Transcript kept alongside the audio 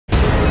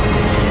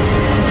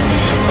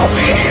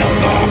hell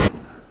no!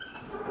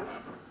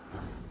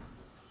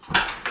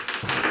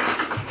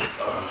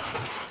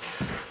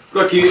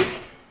 Look, kid.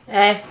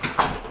 Hey.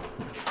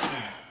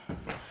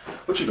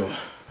 What you doing?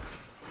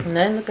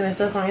 Nothing, looking at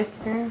stuff on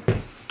Instagram.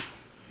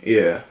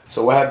 Yeah.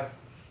 So what happened?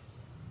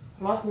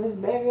 Watching this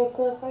Bear Grylls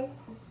Club fight.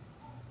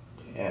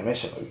 Yeah, man,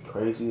 shit might be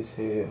crazy as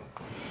hell.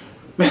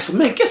 Man, so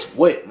man, guess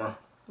what, man?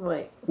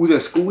 What? We was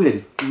at school, we had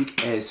this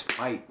big ass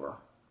fight, bro.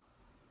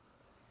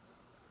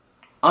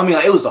 I mean,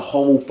 like, it was the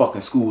whole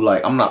fucking school.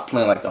 Like, I'm not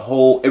playing, like, the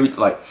whole, everything,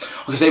 like,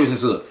 okay, say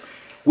this, look.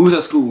 We was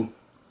at school,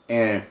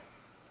 and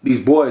these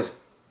boys,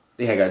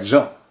 they had got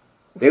jumped.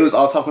 They was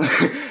all talking,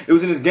 it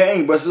was in this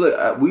game, bro. So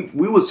look,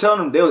 we was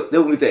telling them they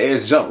would get their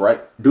ass jumped,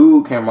 right?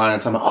 Dude came around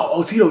and told me,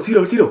 oh, Tito.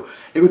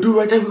 They go, dude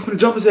right there, we finna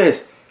jump his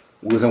ass.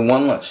 We was in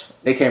one lunch.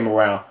 They came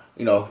around,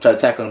 you know, tried to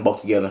tackle them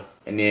both together.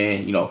 And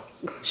then, you know,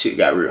 shit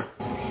got real.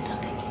 Don't say it, don't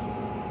think it.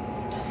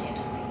 Don't say it,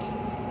 don't think it.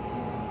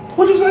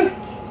 What'd you say?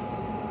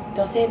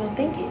 Don't say it, don't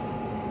think it.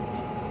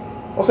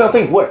 What's that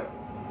think? What?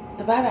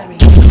 The bye-bye me.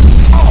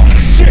 Oh,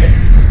 shit!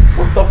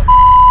 What the f?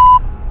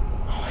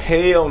 Oh,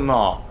 hell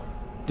no.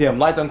 Damn,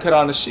 light done cut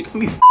on the shit. Get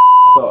me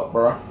up,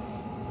 bro.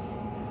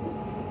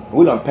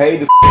 We done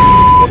paid the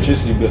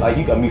electricity bill. Like,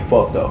 you got me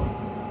fucked up.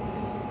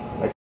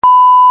 Like,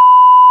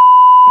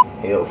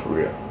 hell, for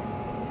real.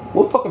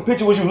 What fucking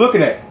picture was you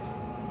looking at?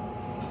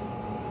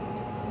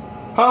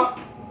 Huh? I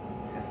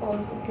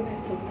was looking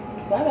at the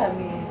bye-bye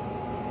man.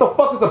 The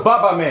fuck is the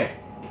bye-bye man?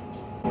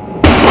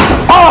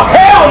 Oh,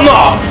 hell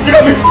no! You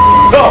got me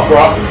up,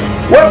 bro.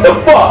 What the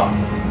fuck?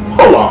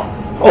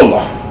 Hold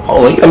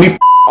on. You got me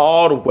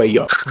all the way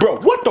up. Bro,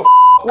 what the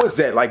was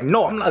that? Like,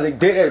 no, I'm not a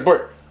dead ass,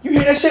 bro. You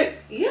hear that shit?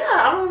 Yeah,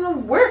 I don't know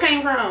where it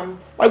came from.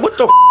 Like, what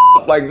the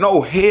Like,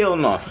 no, hell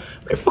no.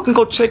 Man, fucking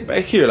go check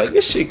back here. Like,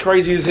 this shit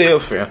crazy as hell,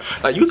 fam.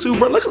 Like, you two,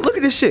 bro, look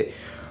at this shit.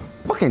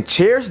 Fucking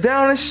chairs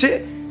down and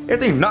shit.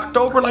 Everything knocked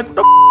over. Like, what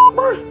the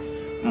bro?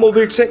 I'm over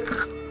here check.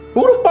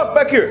 Who the fuck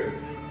back here?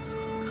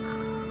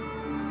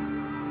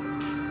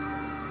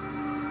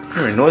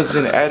 Hearing noises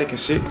in the attic and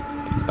shit.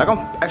 Like, I'm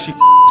actually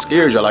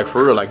scared, y'all. Like,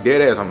 for real. Like,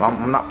 dead ass.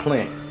 I'm not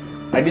playing.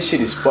 Like, this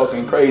shit is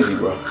fucking crazy,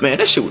 bro. Man,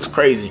 that shit was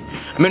crazy.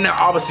 I mean, now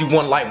obviously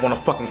one light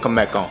wanna fucking come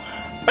back on.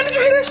 Man, did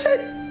you hear that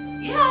shit?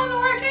 Yeah, I don't know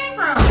where it came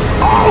from.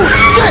 Oh,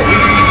 shit!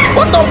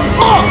 What the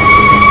fuck?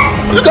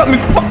 You got me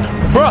fucked,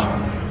 bro.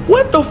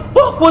 What the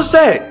fuck was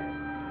that?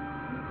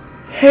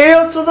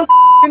 Hell to the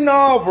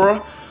no,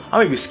 bro.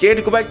 I'm even scared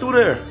to go back through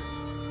there.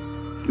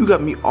 You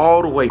got me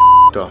all the way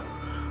up.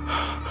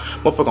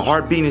 Motherfucking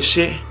heart beating and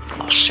shit.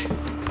 Oh, shit.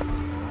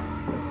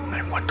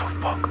 Man, what the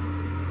fuck?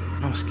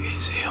 I'm scared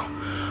as hell.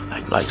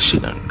 Like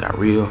shit done got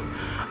real.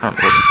 I don't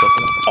know what the fuck.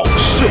 Oh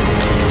shit!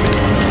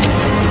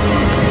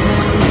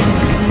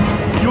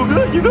 You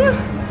good? You good?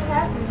 What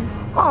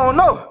happened? Oh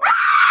no!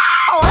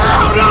 Oh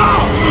hell no!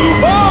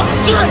 Oh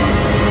shit!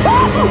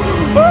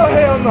 Oh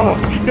hell no!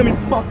 You got me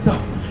fucked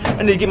up.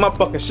 I need to get my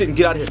fucking shit and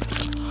get out of here.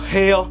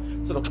 Hell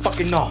to the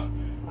fucking no.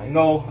 I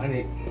know. I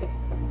need.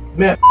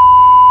 Man,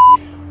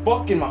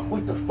 fucking my.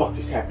 What the fuck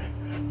just happened?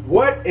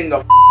 What in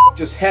the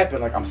just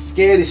happened? Like I'm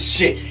scared as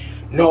shit.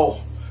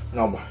 No,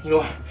 bro. You know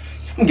what?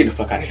 I'm getting the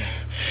fuck out of here.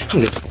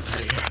 I'm getting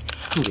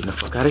the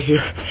fuck out of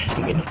here.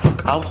 I'm getting the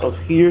fuck out of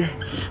here.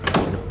 I'm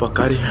getting the fuck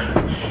out of here.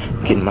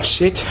 I'm getting my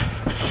shit. Get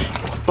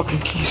my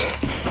fucking keys.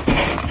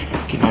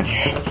 Get out of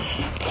here.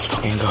 Let's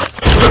fucking go.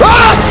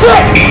 Ah,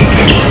 shit!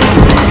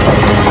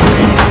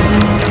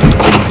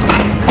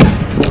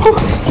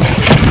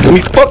 Get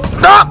me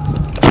fucked up!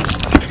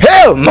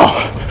 Hell no!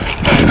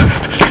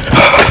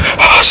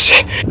 Oh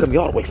shit! Got me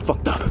all the way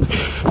fucked up.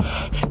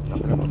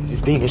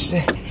 This demon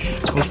shit.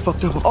 Got me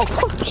fucked up. Oh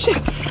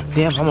shit!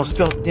 Damn, I almost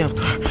fell. Damn.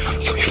 Got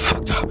me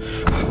fucked up.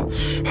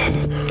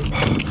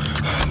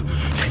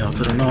 Hell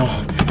to the no.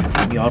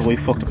 Got me all the way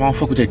fucked up. I don't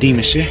fuck with that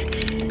demon shit.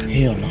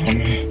 Hell no,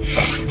 man.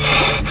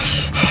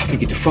 Let me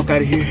get the fuck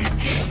out of here. Oh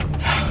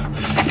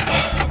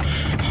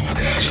my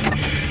gosh.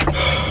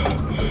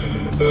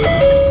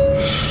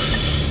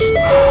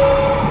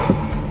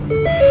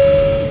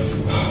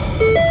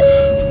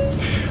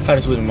 I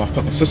just waited my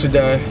fucking sister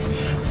died.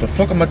 The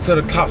fuck am I tell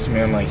the cops,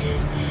 man? Like,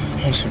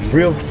 on some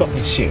real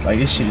fucking shit. Like,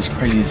 this shit is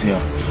crazy as hell.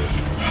 Oh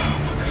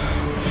my god.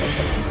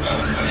 Oh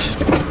my gosh. Get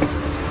the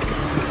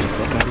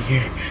fuck out of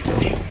here.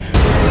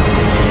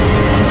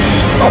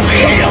 Oh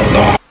hell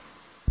no!